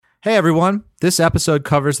Hey everyone, this episode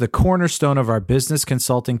covers the cornerstone of our business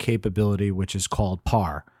consulting capability, which is called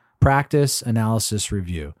PAR, Practice, Analysis,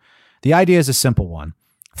 Review. The idea is a simple one.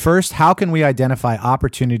 First, how can we identify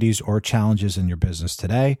opportunities or challenges in your business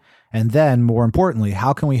today? And then, more importantly,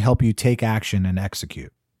 how can we help you take action and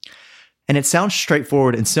execute? And it sounds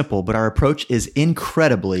straightforward and simple, but our approach is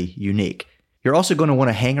incredibly unique. You're also going to want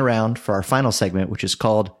to hang around for our final segment, which is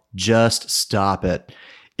called Just Stop It.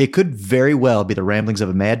 It could very well be the ramblings of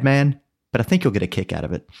a madman, but I think you'll get a kick out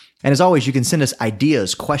of it. And as always, you can send us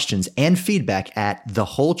ideas, questions, and feedback at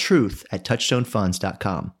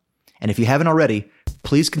thewholetruth@touchstonefunds.com. And if you haven't already,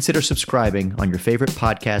 please consider subscribing on your favorite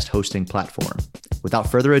podcast hosting platform. Without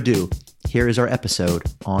further ado, here is our episode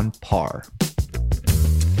on PAR.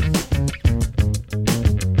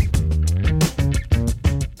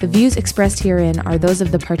 The views expressed herein are those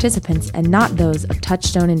of the participants and not those of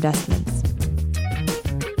Touchstone Investments.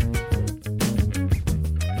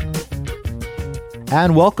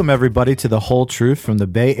 And welcome everybody to The Whole Truth from the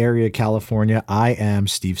Bay Area, California. I am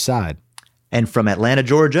Steve Seid. And from Atlanta,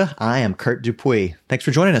 Georgia, I am Kurt Dupuis. Thanks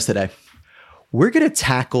for joining us today. We're going to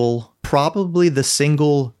tackle probably the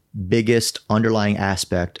single biggest underlying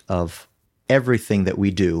aspect of everything that we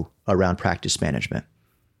do around practice management.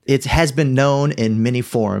 It has been known in many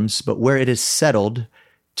forms, but where it is settled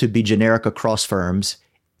to be generic across firms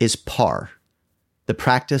is PAR, the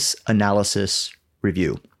Practice Analysis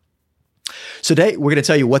Review. So today, we're going to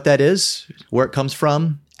tell you what that is, where it comes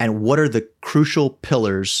from, and what are the crucial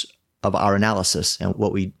pillars of our analysis and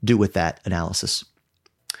what we do with that analysis.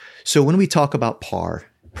 So when we talk about PAR,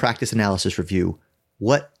 Practice Analysis Review,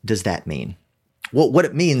 what does that mean? Well, what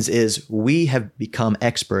it means is we have become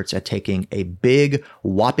experts at taking a big,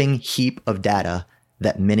 whopping heap of data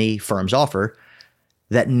that many firms offer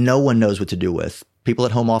that no one knows what to do with. People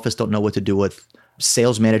at home office don't know what to do with.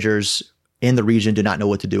 Sales managers in the region do not know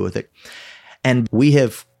what to do with it. And we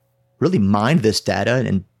have really mined this data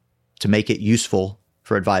and to make it useful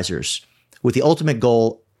for advisors with the ultimate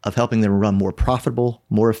goal of helping them run more profitable,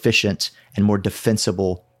 more efficient, and more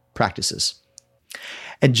defensible practices.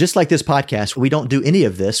 And just like this podcast, we don't do any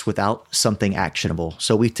of this without something actionable.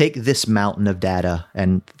 So we take this mountain of data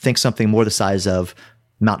and think something more the size of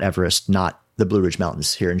Mount Everest, not the Blue Ridge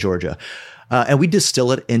Mountains here in Georgia. And we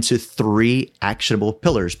distill it into 3 actionable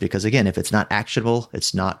pillars because, again, if it's not actionable,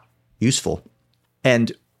 it's not useful.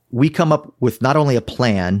 And we come up with not only a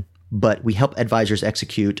plan, but we help advisors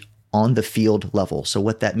execute on the field level. So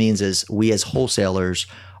what that means is we as wholesalers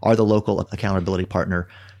are the local accountability partner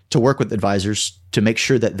to work with advisors to make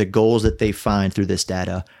sure that the goals that they find through this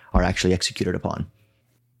data are actually executed upon.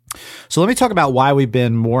 So let me talk about why we've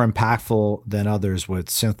been more impactful than others with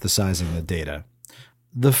synthesizing the data.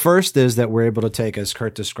 The first is that we're able to take, as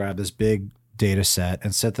Kurt described, this big data set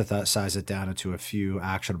and synthesize it down into a few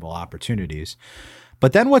actionable opportunities.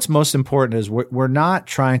 But then what's most important is we're not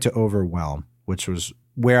trying to overwhelm, which was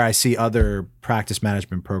where I see other practice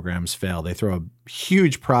management programs fail. They throw a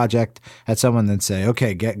huge project at someone and say,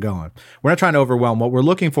 okay, get going. We're not trying to overwhelm. What we're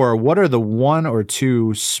looking for are what are the 1 or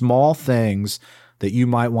 2 small things that you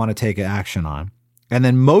might want to take action on. And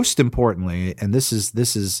then most importantly, and this is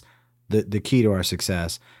the key to our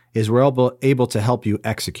success, is we're able to help you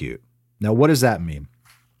execute. Now, what does that mean?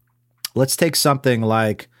 Let's take something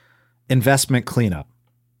like investment cleanup.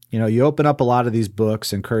 You know, you open up a lot of these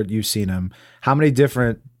books, and Kurt, you've seen them. How many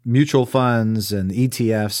different mutual funds and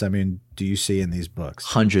ETFs, do you see in these books?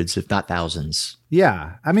 Hundreds, if not thousands.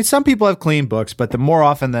 Yeah. Some people have clean books, but the more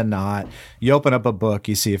often than not, you open up a book,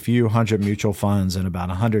 you see a few hundred mutual funds and about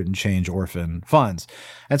 100 and change orphan funds.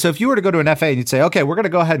 And so if you were to go to an FA and you'd say, okay, we're going to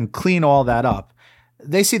go ahead and clean all that up,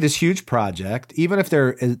 they see this huge project. Even if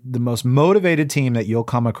they're the most motivated team that you'll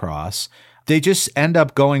come across, they just end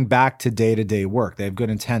up going back to day-to-day work. They have good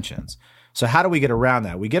intentions. So how do we get around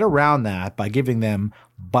that? We get around that by giving them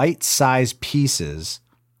bite-sized pieces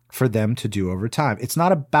for them to do over time. It's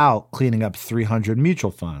not about cleaning up 300 mutual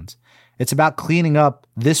funds. It's about cleaning up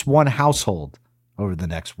this one household over the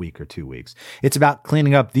next week or 2 weeks. It's about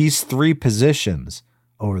cleaning up these 3 positions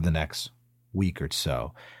over the next week or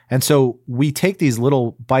so. And so we take these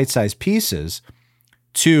little bite-sized pieces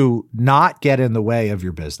to not get in the way of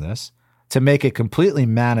your business, to make it completely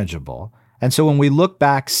manageable. And so when we look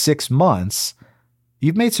back 6 months,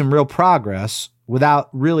 you've made some real progress without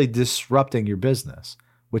really disrupting your business,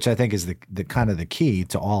 which I think is the kind of the key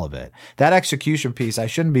to all of it. That execution piece,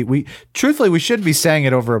 we shouldn't be saying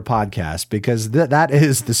it over a podcast because that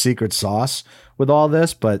is the secret sauce with all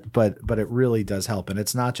this, but it really does help. And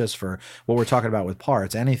it's not just for what we're talking about with PAR,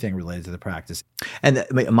 it's anything related to the practice. And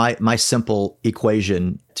my simple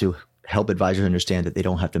equation to help advisors understand that they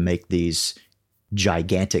don't have to make these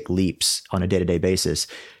gigantic leaps on a day-to-day basis.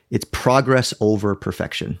 It's progress over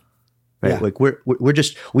perfection. Right? Yeah. Like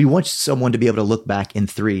we want someone to be able to look back in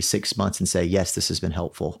 3-6 months and say, yes, this has been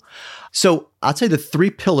helpful. So I'll tell you the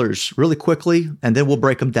 3 pillars really quickly, and then we'll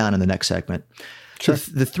break them down in the next segment. Sure.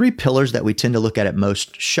 So the 3 pillars that we tend to look at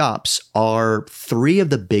most shops are 3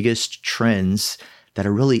 of the biggest trends that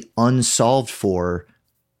are really unsolved for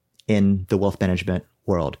in the wealth management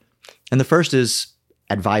world. And the first is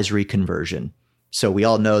advisory conversion. So we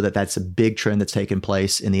all know that that's a big trend that's taken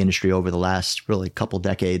place in the industry over the last really couple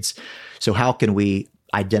decades. So how can we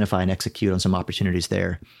identify and execute on some opportunities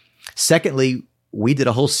there? Secondly, we did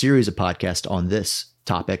a whole series of podcasts on this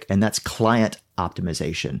topic, and that's client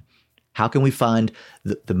optimization. How can we find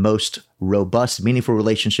the most robust, meaningful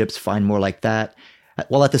relationships, find more like that,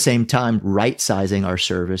 while at the same time right-sizing our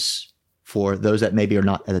service for those that maybe are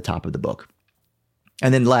not at the top of the book?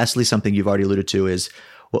 And then lastly, something you've already alluded to is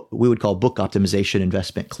what we would call book optimization,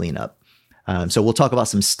 investment cleanup. So we'll talk about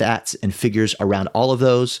some stats and figures around all of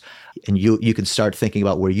those, and you can start thinking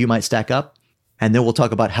about where you might stack up. And then we'll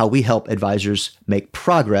talk about how we help advisors make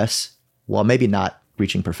progress while maybe not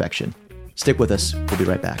reaching perfection. Stick with us. We'll be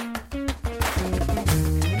right back.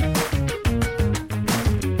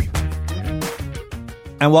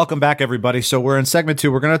 And welcome back, everybody. So we're in segment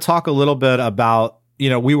 2. We're going to talk a little bit about,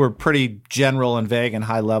 we were pretty general and vague and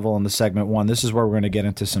high level in the segment 1. This is where we're going to get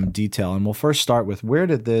into some detail. And we'll first start with, where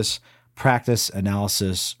did this practice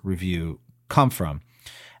analysis review come from?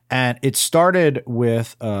 And it started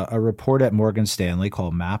with a report at Morgan Stanley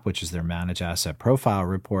called MAP, which is their Managed Asset Profile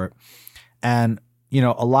report. And,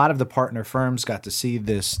 a lot of the partner firms got to see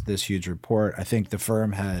this huge report. I think the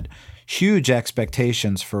firm had huge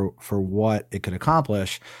expectations for what it could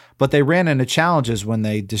accomplish, but they ran into challenges when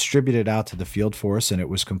they distributed out to the field force, and it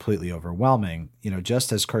was completely overwhelming.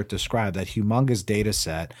 Just as Kurt described, that humongous data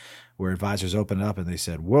set where advisors opened it up and they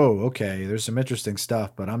said, whoa, okay, there's some interesting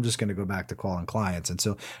stuff, but I'm just going to go back to calling clients. And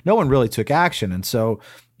so no one really took action. And so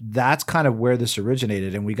that's kind of where this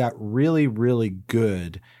originated. And we got really, really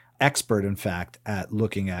good expert, in fact, at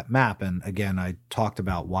looking at MAP. And again, I talked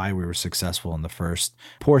about why we were successful in the first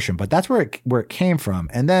portion, but that's where it came from.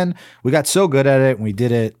 And then we got so good at it, and we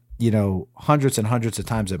did it, hundreds and hundreds of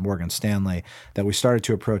times at Morgan Stanley, that we started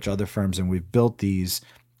to approach other firms, and we've built these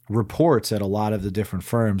reports at a lot of the different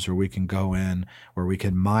firms where we can go in, where we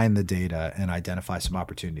can mine the data and identify some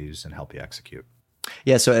opportunities and help you execute.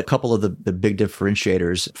 Yeah. So a couple of the big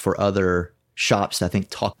differentiators for other shops that I think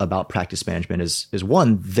talk about practice management is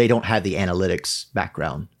one, they don't have the analytics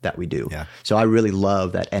background that we do. Yeah. So I really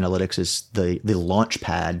love that analytics is the launch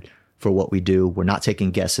pad for what we do. We're not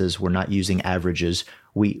taking guesses. We're not using averages.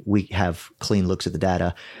 We have clean looks at the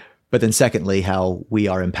data. But then secondly, how we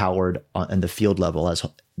are empowered on the field level as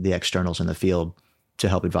the externals in the field to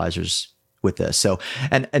help advisors with this. So,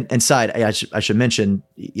 and side, I should mention,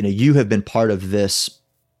 you have been part of this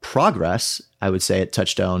progress, I would say, at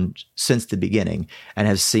Touchstone since the beginning, and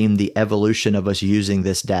have seen the evolution of us using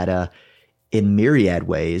this data in myriad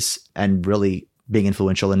ways and really being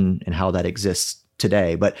influential in how that exists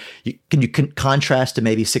today. But can you contrast to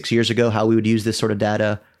maybe 6 years ago how we would use this sort of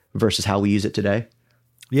data versus how we use it today?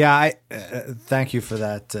 Yeah, I thank you for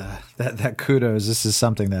that. That kudos. This is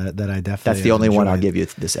something that I definitely. That's the only one I'll give you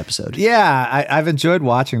this episode. Yeah, I've enjoyed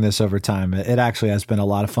watching this over time. It actually has been a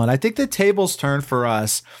lot of fun. I think the tables turned for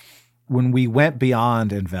us when we went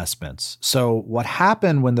beyond investments. So what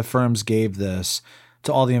happened when the firms gave this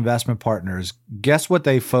to all the investment partners? Guess what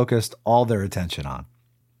they focused all their attention on?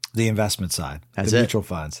 The investment side, the mutual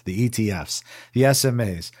funds, the ETFs, the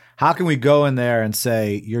SMAs. How can we go in there and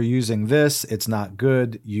say, you're using this, it's not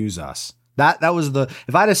good, use us? That was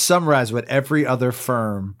if I had to summarize what every other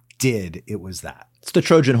firm did, it was that. It's the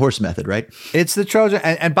Trojan horse method, right? It's the Trojan.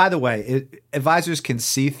 And by the way, advisors can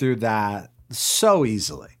see through that so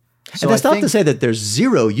easily. So and that's not to say that there's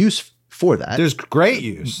zero use for that. There's great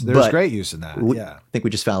use. There's great use in that. I think we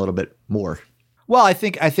just found a little bit more. Well, I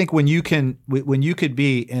think when you could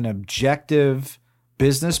be an objective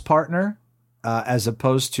business partner, as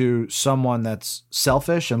opposed to someone that's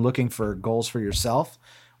selfish and looking for goals for yourself,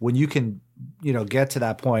 when you can, get to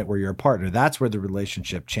that point where you're a partner, that's where the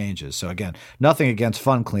relationship changes. So again, nothing against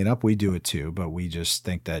fund cleanup. We do it too, but we just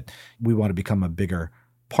think that we want to become a bigger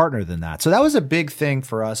partner than that. So that was a big thing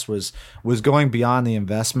for us, was going beyond the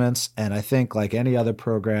investments. And I think, like any other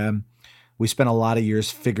program, we spent a lot of years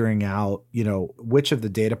figuring out, which of the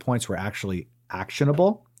data points were actually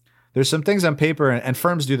actionable. There's some things on paper, and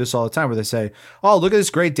firms do this all the time, where they say, oh, look at this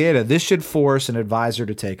great data. This should force an advisor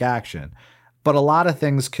to take action. But a lot of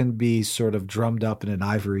things can be sort of drummed up in an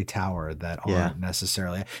ivory tower that aren't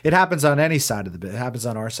necessarily. It happens on any side of it happens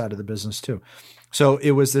on our side of the business too. So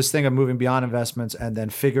it was this thing of moving beyond investments and then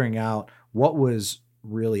figuring out what was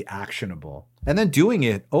really actionable and then doing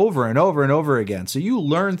it over and over and over again. So you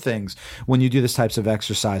learn things when you do this types of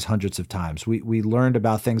exercise hundreds of times. We learned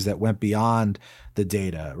about things that went beyond the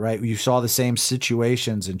data, right? You saw the same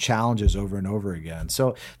situations and challenges over and over again.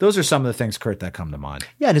 So those are some of the things, Kurt, that come to mind.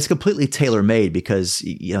 Yeah, and it's completely tailor-made because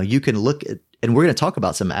you can look at, and we're going to talk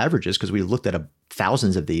about some averages because we looked at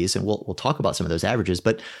thousands of these, and we'll talk about some of those averages.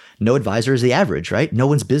 But no advisor is the average, right? No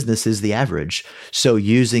one's business is the average. So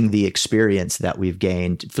using the experience that we've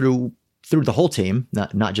gained through the whole team,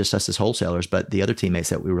 not just us as wholesalers, but the other teammates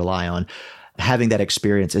that we rely on, having that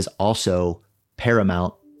experience is also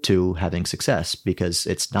paramount to having success, because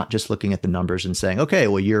it's not just looking at the numbers and saying, okay,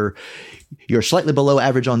 well, you're slightly below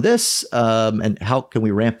average on this, and how can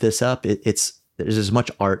we ramp this up? There's as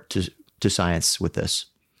much art to science with this.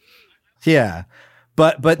 Yeah.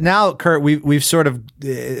 But now, Kurt, we've sort of,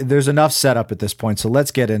 there's enough set up at this point. So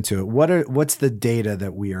let's get into it. What's the data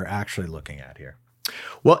that we are actually looking at here?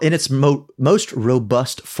 Well, in its most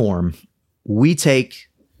robust form, we take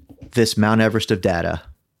this Mount Everest of data,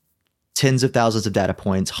 tens of thousands of data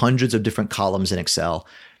points, hundreds of different columns in Excel.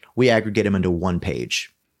 We aggregate them into one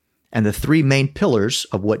page. And the three main pillars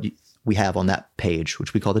of what we have on that page,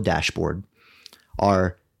 which we call the dashboard,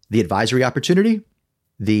 are the advisory opportunity,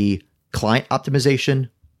 the client optimization,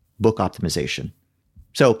 book optimization.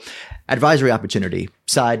 So advisory opportunity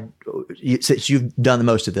side, since you've done the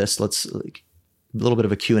most of this, let's a little bit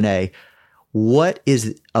of a Q&A. What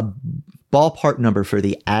is a ballpark number for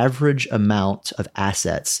the average amount of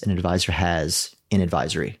assets an advisor has in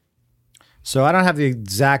advisory? So I don't have the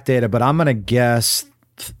exact data, but I'm going to guess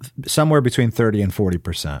somewhere between 30 and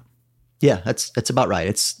 40%. Yeah, that's about right.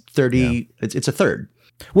 It's 30. Yeah. It's a third.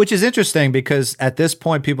 Which is interesting because at this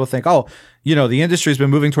point, people think, oh, the industry's been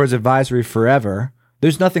moving towards advisory forever.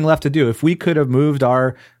 There's nothing left to do. If we could have moved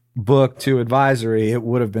our book to advisory, it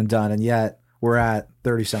would have been done. And yet we're at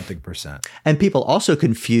 30-something%. And people also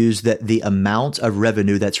confuse that the amount of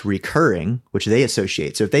revenue that's recurring, which they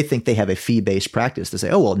associate. So if they think they have a fee-based practice, they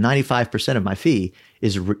say, oh, well, 95% of my fee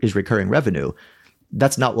is recurring revenue.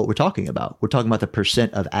 That's not what we're talking about. We're talking about the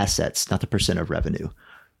percent of assets, not the percent of revenue.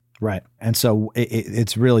 Right. And so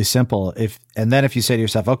it's really simple. And then if you say to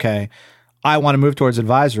yourself, okay, I want to move towards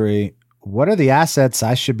advisory, what are the assets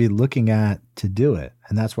I should be looking at to do it?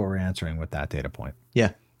 And that's what we're answering with that data point.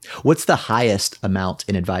 Yeah. What's the highest amount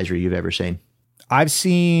in advisory you've ever seen? I've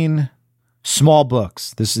seen small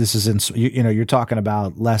books. This is you're talking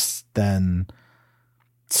about less than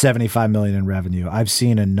 75 million in revenue. I've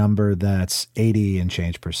seen a number that's 80 and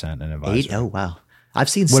change percent in advisory. Oh, wow. I've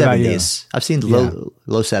seen What about 70s. I've seen low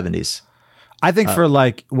 70s. I think for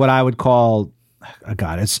what I would call,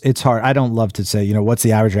 God, it's hard. I don't love to say, what's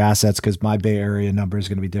the average assets, because my Bay Area number is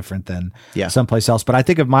going to be different than someplace else. But I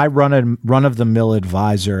think of my run of the mill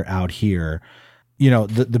advisor out here,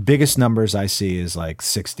 the biggest numbers I see is like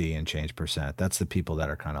 60 and change percent. That's the people that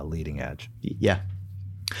are kind of leading edge. Yeah.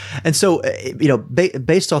 And so,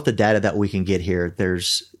 based off the data that we can get here,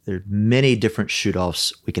 there's many different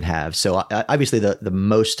shoot-offs we can have. So obviously the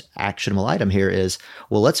most actionable item here is,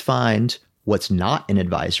 well, let's find what's not in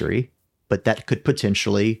advisory, but that could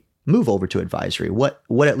potentially move over to advisory. What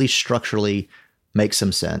at least structurally makes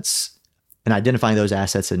some sense, and identifying those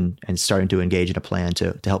assets and starting to engage in a plan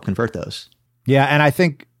to help convert those. Yeah. And I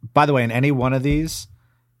think, by the way, in any one of these,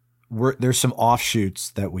 there's some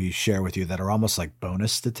offshoots that we share with you that are almost like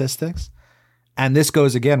bonus statistics. And this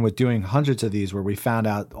goes again with doing hundreds of these where we found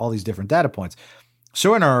out all these different data points.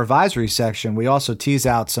 So in our advisory section, we also tease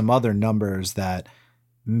out some other numbers that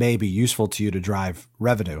may be useful to you to drive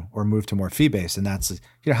revenue or move to more fee-based. And that's,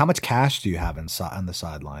 how much cash do you have on the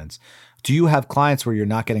sidelines? Do you have clients where you're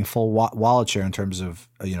not getting full wallet share in terms of,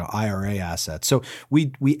 IRA assets? So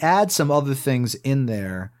we add some other things in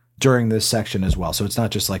there during this section as well. So it's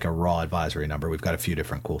not just like a raw advisory number. We've got a few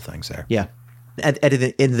different cool things there. Yeah. At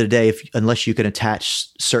the end of the day, unless you can attach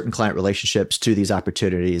certain client relationships to these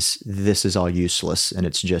opportunities, this is all useless and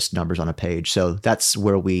it's just numbers on a page. So that's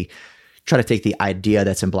where we try to take the idea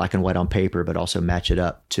that's in black and white on paper, but also match it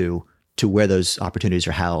up to where those opportunities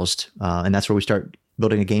are housed. And that's where we start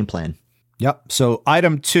building a game plan. Yep. So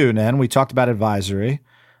item 2, Nan, we talked about advisory.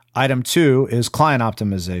 Item 2 is client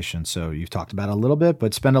optimization. So you've talked about it a little bit,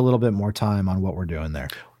 but spend a little bit more time on what we're doing there.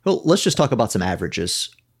 Well, let's just talk about some averages.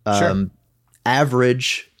 Sure.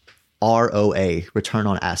 Average ROA, return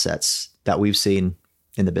on assets, that we've seen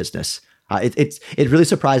in the business. It really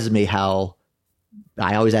surprises me how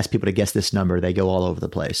I always ask people to guess this number. They go all over the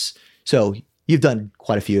place. So you've done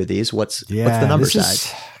quite a few of these. What's the number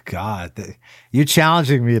side? God, you're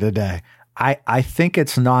challenging me today. I think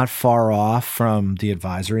it's not far off from the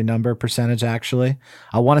advisory number percentage, actually.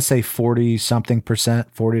 I want to say 40 something percent,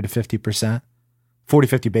 40 to 50%, 40,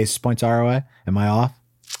 50 basis points ROA. Am I off?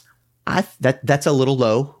 That's a little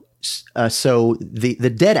low. So the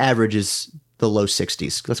dead average is the low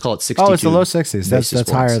 60s. Let's call it 62. Oh, it's the low 60s. That's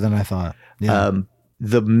higher than I thought. Yeah.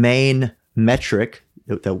 The main metric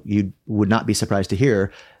that you would not be surprised to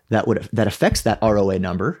hear that affects that ROA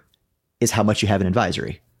number is how much you have in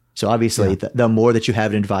advisory. So obviously, the more that you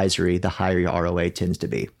have in advisory, the higher your ROA tends to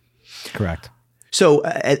be. Correct. So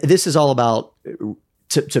this is all about,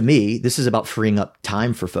 to me, this is about freeing up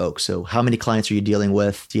time for folks. So how many clients are you dealing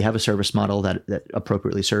with? Do you have a service model that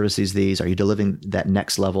appropriately services these? Are you delivering that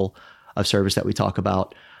next level of service that we talk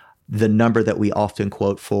about? The number that we often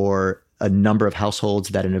quote for a number of households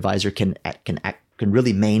that an advisor can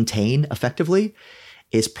really maintain effectively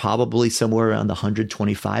is probably somewhere around the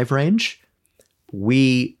 125 range.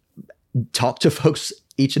 We talk to folks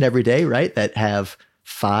each and every day, right, that have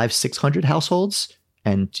 500-600 households,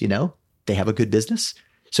 and they have a good business.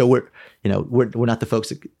 So we're not the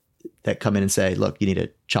folks that come in and say, look, you need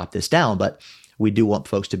to chop this down, but we do want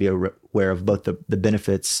folks to be aware of both the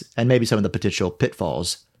benefits and maybe some of the potential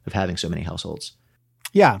pitfalls of having so many households.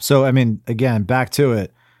 Yeah. So, I mean, again, back to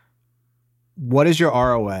it. What is your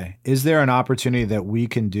ROA? Is there an opportunity that we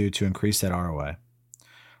can do to increase that ROA?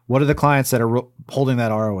 What are the clients that are holding that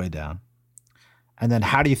ROA down? And then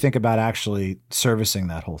how do you think about actually servicing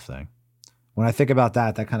that whole thing? When I think about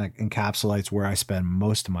that, that kind of encapsulates where I spend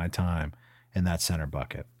most of my time in that center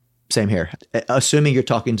bucket. Same here. Assuming you're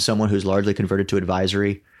talking to someone who's largely converted to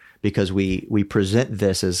advisory, because we present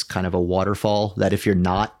this as kind of a waterfall, that if you're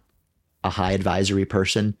not a high advisory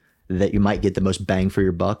person, that you might get the most bang for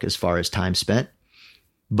your buck as far as time spent.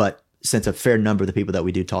 But since a fair number of the people that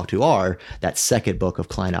we do talk to are, that second book of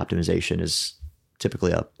client optimization is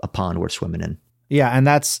typically a pond worth swimming in. Yeah, and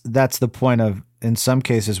that's the point of, in some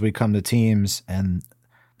cases, we come to teams and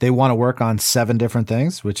they want to work on 7 different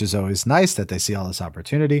things, which is always nice that they see all this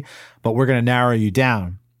opportunity, but we're going to narrow you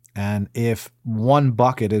down. And if one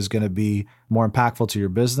bucket is going to be more impactful to your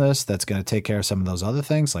business, that's going to take care of some of those other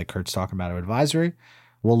things, like Kurt's talking about advisory,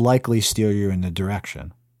 will likely steer you in the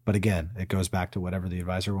direction. But again, it goes back to whatever the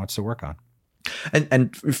advisor wants to work on.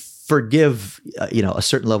 And forgive, a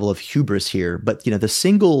certain level of hubris here, but the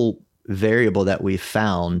single variable that we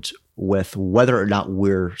found with whether or not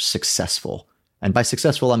we're successful, and by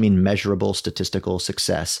successful I mean measurable statistical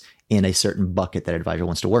success in a certain bucket that advisor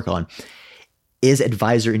wants to work on, is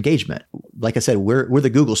advisor engagement. Like I said, we're the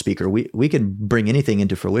Google speaker. We can bring anything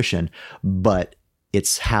into fruition, but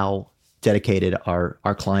it's how dedicated our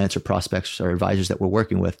clients or prospects or advisors that we're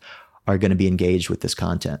working with are going to be engaged with this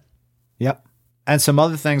content. Yep. And some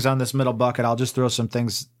other things on this middle bucket, I'll just throw some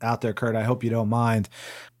things out there, Kurt. I hope you don't mind.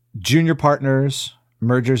 Junior partners,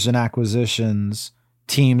 mergers and acquisitions,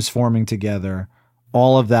 teams forming together,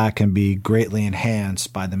 all of that can be greatly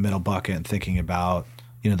enhanced by the middle bucket and thinking about,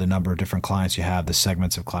 the number of different clients you have, the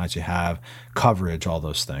segments of clients you have, coverage, all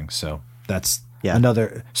those things. So that's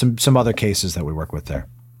another, some other cases that we work with there.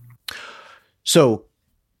 So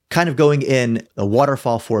kind of going in a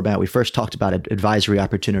waterfall format, we first talked about advisory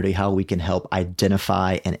opportunity, how we can help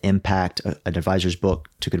identify and impact an advisor's book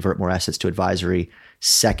to convert more assets to advisory.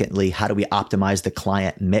 Secondly, how do we optimize the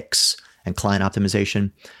client mix and client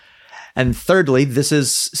optimization? And thirdly, this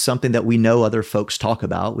is something that we know other folks talk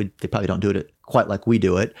about. They probably don't do it quite like we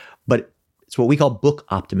do it, but it's what we call book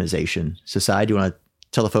optimization. Society, do you want to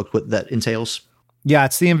tell the folks what that entails? Yeah,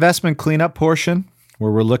 it's the investment cleanup portion,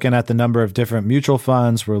 where we're looking at the number of different mutual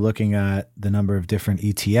funds. We're looking at the number of different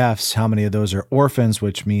ETFs, how many of those are orphans,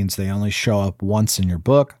 which means they only show up once in your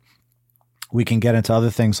book. We can get into other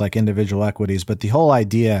things like individual equities, but the whole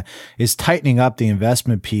idea is tightening up the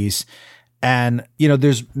investment piece. And,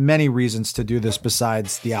 there's many reasons to do this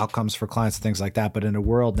besides the outcomes for clients and things like that. But in a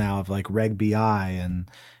world now of like Reg BI and,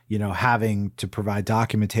 having to provide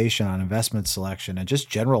documentation on investment selection and just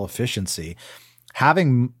general efficiency,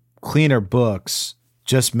 having cleaner books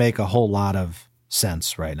just make a whole lot of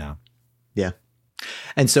sense right now. Yeah.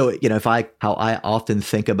 And so, how I often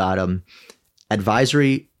think about them,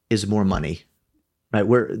 advisory is more money, right?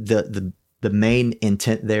 Where the main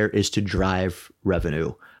intent there is to drive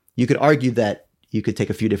revenue. You could argue that you could take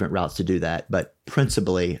a few different routes to do that, but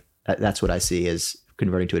principally that's what I see as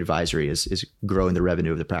converting to advisory is growing the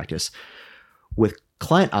revenue of the practice. With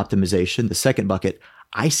client optimization, the second bucket,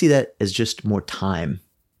 I see that as just more time.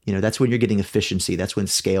 That's when you're getting efficiency. That's when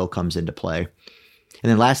scale comes into play.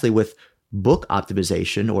 And then lastly, with book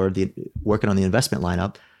optimization or the working on the investment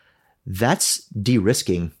lineup, that's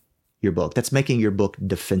de-risking your book. That's making your book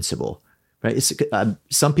defensible. right?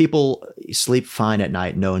 Some people sleep fine at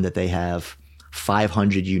night knowing that they have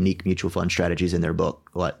 500 unique mutual fund strategies in their book,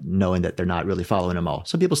 knowing that they're not really following them all.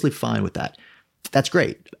 Some people sleep fine with that. That's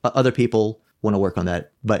great. Other people want to work on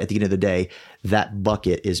that. But at the end of the day, that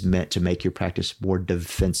bucket is meant to make your practice more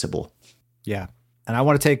defensible. Yeah. And I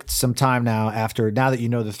want to take some time now that you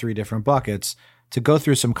know the 3 different buckets, to go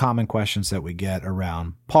through some common questions that we get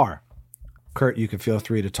around PAR. Kurt, you can feel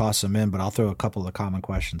free to toss them in, but I'll throw a couple of common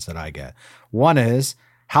questions that I get. One is,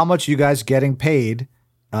 how much are you guys getting paid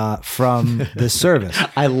from this service?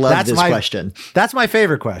 I love this question. That's my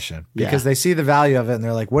favorite question, because they see the value of it and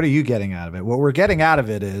they're like, what are you getting out of it? What we're getting out of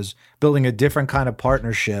it is building a different kind of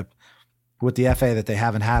partnership with the FA that they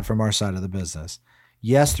haven't had from our side of the business.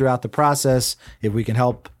 Yes, throughout the process, if we can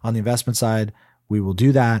help on the investment side, we will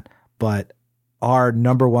do that. But our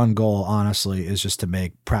number one goal, honestly, is just to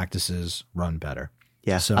make practices run better.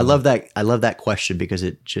 Yeah. So I love that. I love that question, because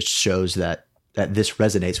it just shows that this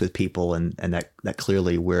resonates with people, and that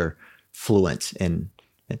clearly we're fluent in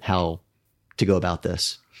how to go about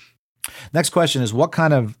this. Next question is, what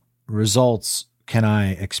kind of results can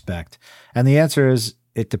I expect? And the answer is,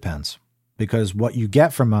 it depends, because what you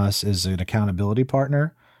get from us is an accountability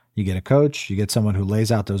partner. You get a coach, you get someone who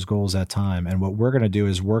lays out those goals at time. And what we're going to do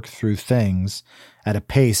is work through things at a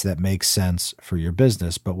pace that makes sense for your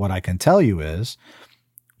business. But what I can tell you is,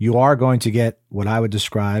 you are going to get what I would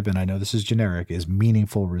describe, and I know this is generic, is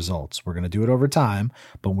meaningful results. We're going to do it over time,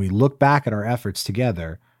 but when we look back at our efforts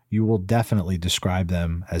together, you will definitely describe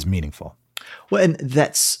them as meaningful. Well, and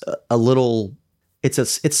that's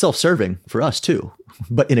it's self-serving for us too,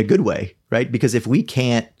 but in a good way, right? Because if we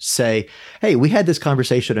can't say, hey, we had this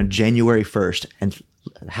conversation on January 1st, and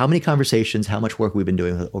how many conversations, how much work we've been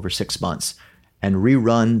doing over 6 months, and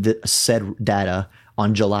rerun the said data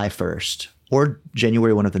on July 1st or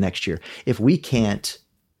January 1 of the next year. If we can't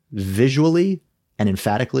visually and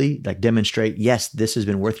emphatically demonstrate, yes, this has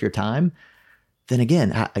been worth your time, then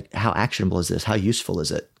again, how actionable is this? How useful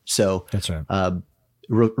is it? So that's right.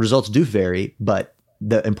 Results do vary, but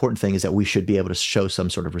the important thing is that we should be able to show some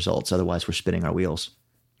sort of results. Otherwise, we're spinning our wheels.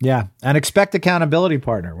 Yeah. And expect accountability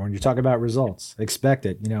partner when you talk about results. Expect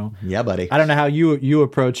it, Yeah, buddy. I don't know how you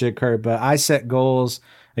approach it, Kurt, but I set goals.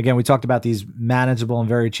 Again, we talked about these manageable and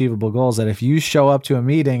very achievable goals, that if you show up to a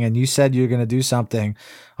meeting and you said you're going to do something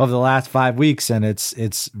over the last 5 weeks, and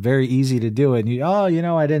it's very easy to do it, and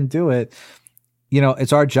I didn't do it.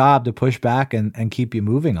 It's our job to push back and keep you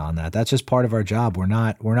moving on that. That's just part of our job. We're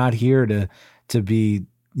not here to be,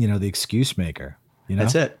 the excuse maker.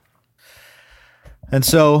 That's it. And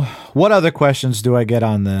so what other questions do I get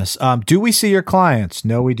on this? Do we see your clients?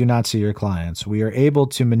 No, we do not see your clients. We are able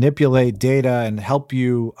to manipulate data and help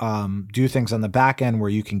you do things on the back end where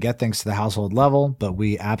you can get things to the household level, but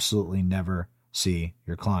we absolutely never see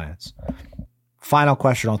your clients. Final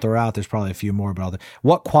question I'll throw out. There's probably a few more, but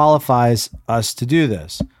what qualifies us to do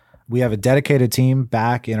this? We have a dedicated team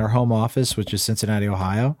back in our home office, which is Cincinnati,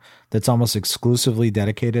 Ohio, that's almost exclusively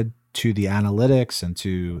dedicated to the analytics and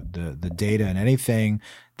to the data and anything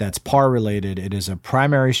that's PAR related. It is a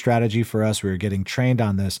primary strategy for us. We are getting trained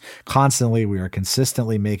on this constantly. We are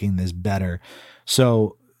consistently making this better.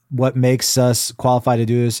 So what makes us qualified to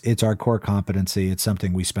do this? It's our core competency. It's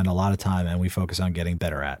something we spend a lot of time and we focus on getting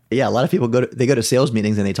better at. Yeah, a lot of people go to sales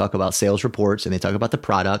meetings and they talk about sales reports and they talk about the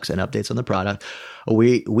products and updates on the product.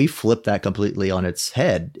 We flip that completely on its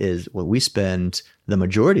head. Is what we spend the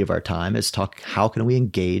majority of our time is how can we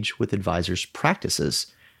engage with advisors' practices?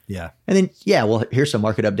 Yeah. And then, well, here's some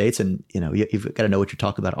market updates, and you've got to know what you're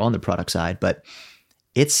talking about on the product side, but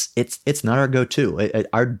it's not our go-to.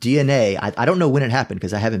 Our DNA, I don't know when it happened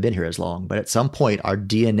because I haven't been here as long, but at some point our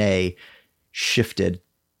DNA shifted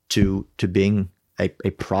to being a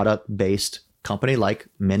product-based company, like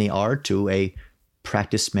many are, to a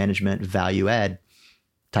practice management value add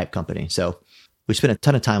type company. So we spent a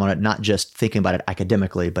ton of time on it, not just thinking about it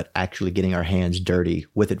academically, but actually getting our hands dirty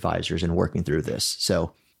with advisors and working through this.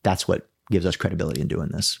 So that's what gives us credibility in doing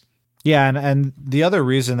this. Yeah. And the other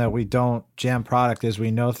reason that we don't jam product is we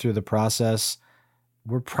know through the process,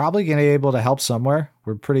 we're probably going to be able to help somewhere.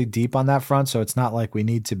 We're pretty deep on that front. So it's not like we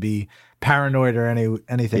need to be paranoid or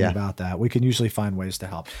anything about that. We can usually find ways to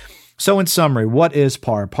help. So in summary, what is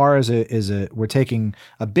PAR? PAR is we're taking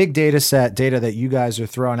a big data set, data that you guys are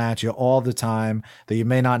throwing at you all the time that you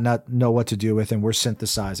may not know what to do with, and we're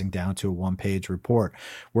synthesizing down to a one-page report.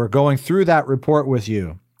 We're going through that report with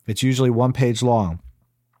you. It's usually 1 page long.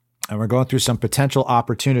 And we're going through some potential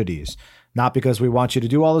opportunities. Not because we want you to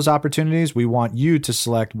do all those opportunities. We want you to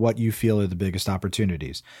select what you feel are the biggest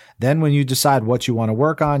opportunities. Then when you decide what you want to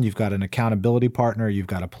work on, you've got an accountability partner, you've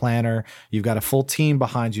got a planner, you've got a full team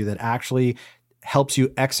behind you that actually helps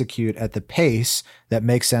you execute at the pace that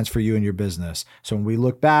makes sense for you and your business. So when we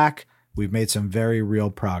look back, we've made some very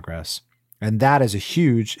real progress. And that is a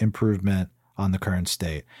huge improvement on the current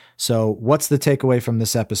state. So what's the takeaway from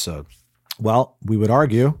this episode? Well, we would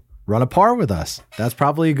argue, run a par with us. That's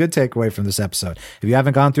probably a good takeaway from this episode. If you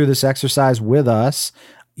haven't gone through this exercise with us,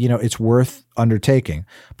 it's worth undertaking.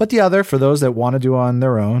 But the other, for those that want to do on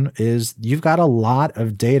their own, is you've got a lot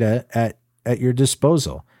of data at your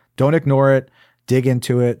disposal. Don't ignore it. Dig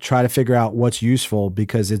into it. Try to figure out what's useful,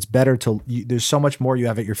 because it's better there's so much more you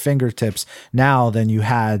have at your fingertips now than you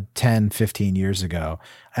had 10, 15 years ago.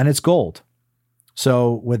 And it's gold.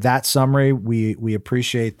 So with that summary, we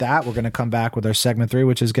appreciate that. We're going to come back with our segment 3,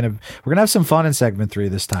 which is we're going to have some fun in segment 3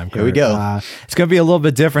 this time. Kurt. Here we go. It's going to be a little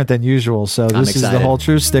bit different than usual. So this is the whole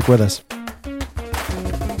truth. Stick with us.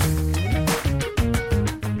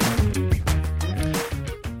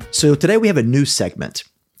 So today we have a new segment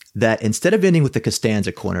that, instead of ending with the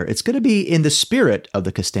Costanza Corner, it's going to be in the spirit of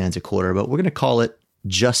the Costanza Corner, but we're going to call it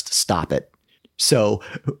Just Stop It. So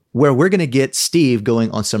where we're going to get Steve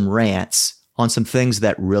going on some rants on some things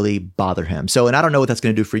that really bother him. So, and I don't know what that's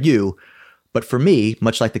going to do for you, but for me,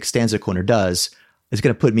 much like the Costanza Corner does, it's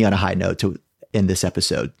going to put me on a high note to end this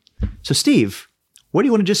episode. So Steve, where do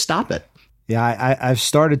you want to just stop it? Yeah, I've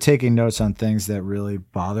started taking notes on things that really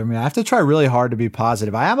bother me. I have to try really hard to be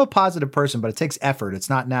positive. I am a positive person, but it takes effort. It's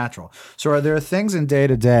not natural. So are there things in day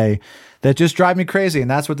to day that just drive me crazy?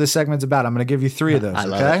 And that's what this segment's about. I'm going to give you 3 of those. I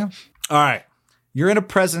love okay? it. All right. You're in a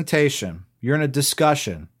presentation. You're in a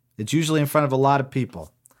discussion. It's usually in front of a lot of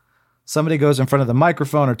people. Somebody goes in front of the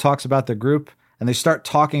microphone or talks about their group, and they start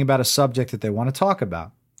talking about a subject that they want to talk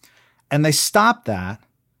about. And they stop that,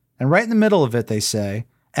 and right in the middle of it, they say,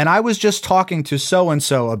 and I was just talking to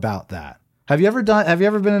so-and-so about that. Have you ever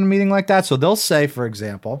been in a meeting like that? So they'll say, for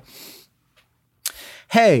example,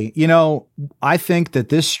 hey, I think that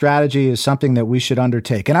this strategy is something that we should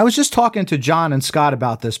undertake. And I was just talking to John and Scott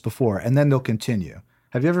about this before, and then they'll continue.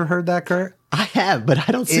 Have you ever heard that, Kurt? I have, but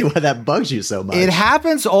I don't see why that bugs you so much. It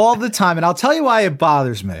happens all the time, and I'll tell you why it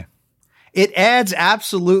bothers me. It adds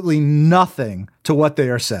absolutely nothing to what they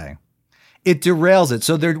are saying. It derails it.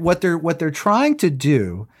 So what they're trying to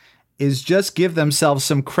do is just give themselves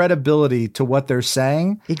some credibility to what they're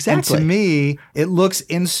saying. Exactly. And to me, it looks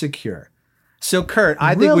insecure. So, Kurt,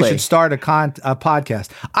 I think we should start a podcast.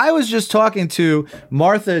 I was just talking to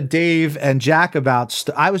Martha, Dave, and Jack about.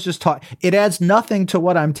 I was just talking. It adds nothing to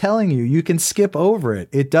what I'm telling you. You can skip over it.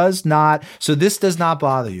 It does not. So this does not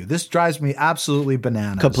bother you. This drives me absolutely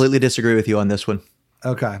bananas. Completely disagree with you on this one.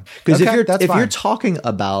 Okay. Because if you're talking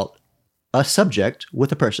about a subject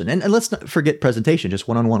with a person, and let's not forget presentation, just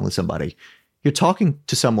one-on-one with somebody, you're talking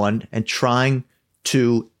to someone and trying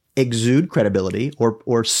to exude credibility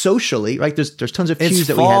or socially, right? There's tons of cues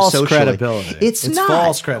that we have socially. Credibility. It's not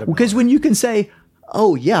false credibility. Because when you can say,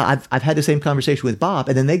 oh yeah, I've had the same conversation with Bob,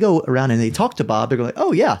 and then they go around and they talk to Bob, they're going,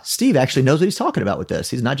 oh yeah, Steve actually knows what he's talking about with this.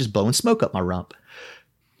 He's not just blowing smoke up my rump.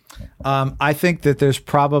 I think that there's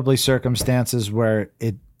probably circumstances where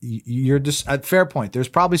you're just at fair point. There's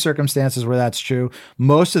probably circumstances where that's true.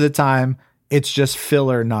 Most of the time, it's just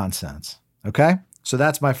filler nonsense. Okay, so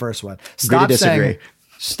that's my first one.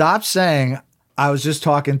 Stop saying I was just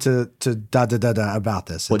talking to about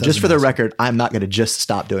this. Well, just for the record, I'm not going to just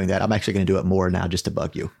stop doing that. I'm actually going to do it more now just to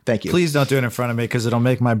bug you. Thank you. Please don't do it in front of me because it'll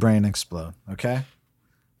make my brain explode. Okay.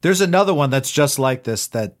 There's another one that's just like this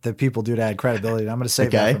that people do to add credibility. And I'm going to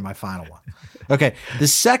save that for my final one. Okay. The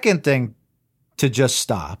second thing to just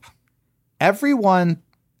stop. Everyone,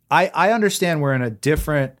 I understand we're in a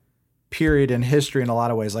different period in history in a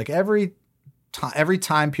lot of ways. Like every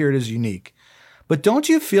time period is unique. But don't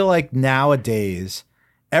you feel like nowadays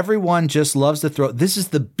everyone just loves to throw, this is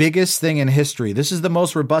the biggest thing in history. This is the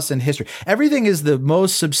most robust in history. Everything is the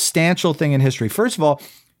most substantial thing in history. First of all,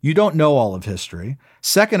 you don't know all of history.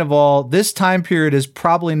 Second of all, this time period is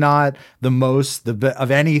probably not the most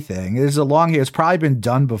of anything. There's a long here. It's probably been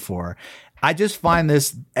done before. I just find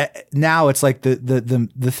this now it's like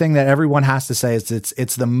the thing that everyone has to say is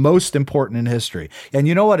it's the most important in history. And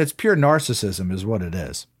you know what? It's pure narcissism is what it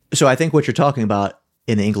is. So I think what you're talking about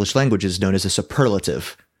in the English language is known as a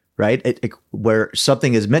superlative, right? Where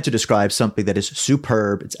something is meant to describe something that is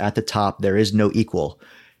superb. It's at the top. There is no equal.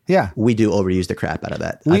 Yeah. We do overuse the crap out of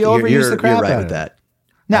that. We overuse the crap You're right out with of that.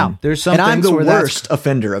 Now, there's some and things I'm the where worst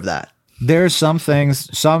offender of that. There's some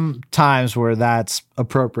things, some times where that's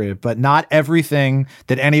appropriate, but not everything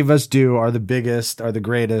that any of us do are the biggest, are the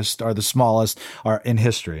greatest, are the smallest, are in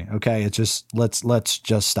history. Okay. It's just, let's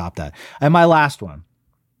just stop that. And my last one,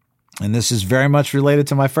 and this is very much related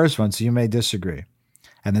to my first one, so you may disagree.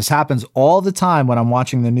 And this happens all the time when I'm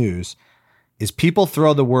watching the news, is people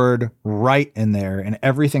throw the word right in there in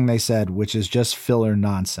everything they said, which is just filler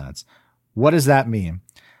nonsense. What does that mean?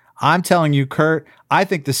 I'm telling you, Kurt, I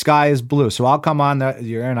think the sky is blue. So I'll come on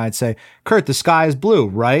your air and I'd say, Kurt, the sky is blue,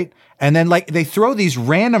 right? And then like they throw these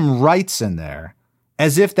random rights in there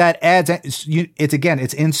as if that adds,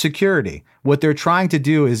 it's insecurity. What they're trying to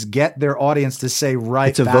do is get their audience to say right.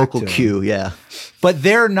 It's a vocal cue, yeah. But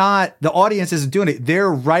they're not, the audience isn't doing it.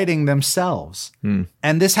 They're writing themselves.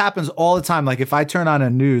 And this happens all the time. Like if I turn on a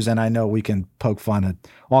news, and I know we can poke fun at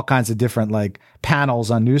all kinds of different like panels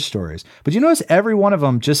on news stories, but you notice every one of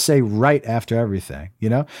them just say right after everything, you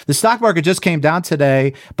know? The stock market just came down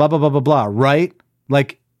today, blah, blah, blah, blah, blah, right?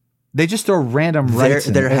 Like they just throw random rights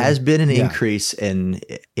in. There has been an increase in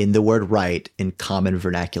the word right in common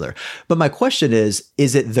vernacular. But my question is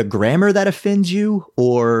it the grammar that offends you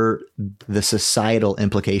or the societal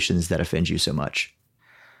implications that offend you so much?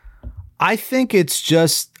 I think it's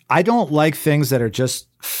just, I don't like things that are just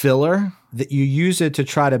filler, that you use it to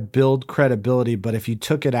try to build credibility, but if you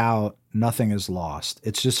took it out, nothing is lost.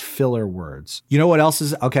 It's just filler words. You know what else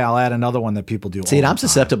is? Okay, I'll add another one that people do. See, and I'm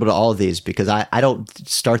susceptible to all of these because I don't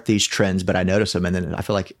start these trends, but I notice them. And then I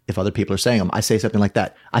feel like if other people are saying them, I say something like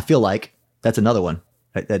that. I feel like that's another one.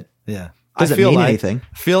 Right? That doesn't mean anything.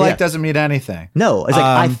 Feel like doesn't mean anything. No, it's like,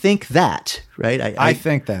 I think that, right? I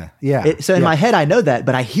think that, yeah. So in my head, I know that,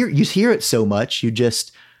 but you hear it so much, you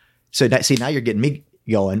just, now you're getting me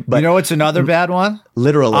going. But you know what's another bad one?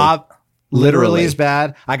 Literally is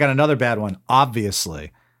bad. I got another bad one.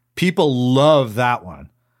 Obviously. People love that one.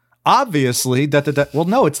 Obviously, well,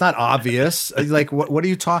 no, it's not obvious. Like, what are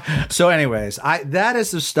you talking? So anyways, that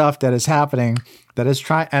is the stuff that is happening that is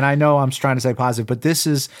trying, and I know I'm trying to say positive, but this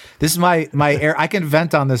is my air. I can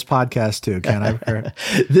vent on this podcast too, can I?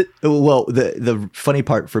 The funny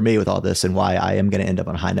part for me with all this and why I am going to end up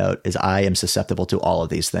on a high note is I am susceptible to all of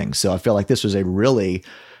these things. So I feel like this was a really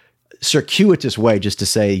circuitous way just to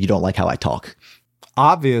say you don't like how I talk.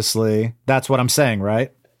 Obviously, that's what I'm saying,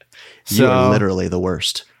 right? You are literally the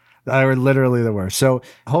worst. Are literally the worst. So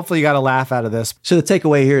hopefully you got a laugh out of this. So the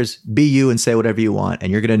takeaway here is be you and say whatever you want,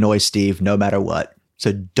 and you're going to annoy Steve no matter what.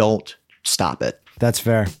 So don't stop it. That's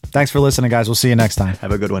fair. Thanks for listening, guys. We'll see you next time.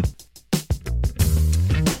 Have a good one.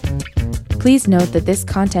 Please note that this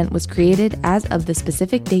content was created as of the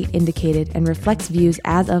specific date indicated and reflects views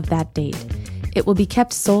as of that date. It will be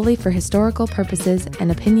kept solely for historical purposes, and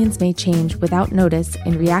opinions may change without notice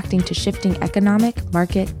in reacting to shifting economic,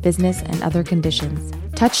 market, business, and other conditions.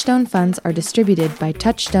 Touchstone funds are distributed by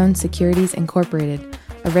Touchstone Securities Incorporated,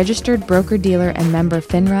 a registered broker-dealer and member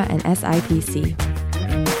FINRA and SIPC.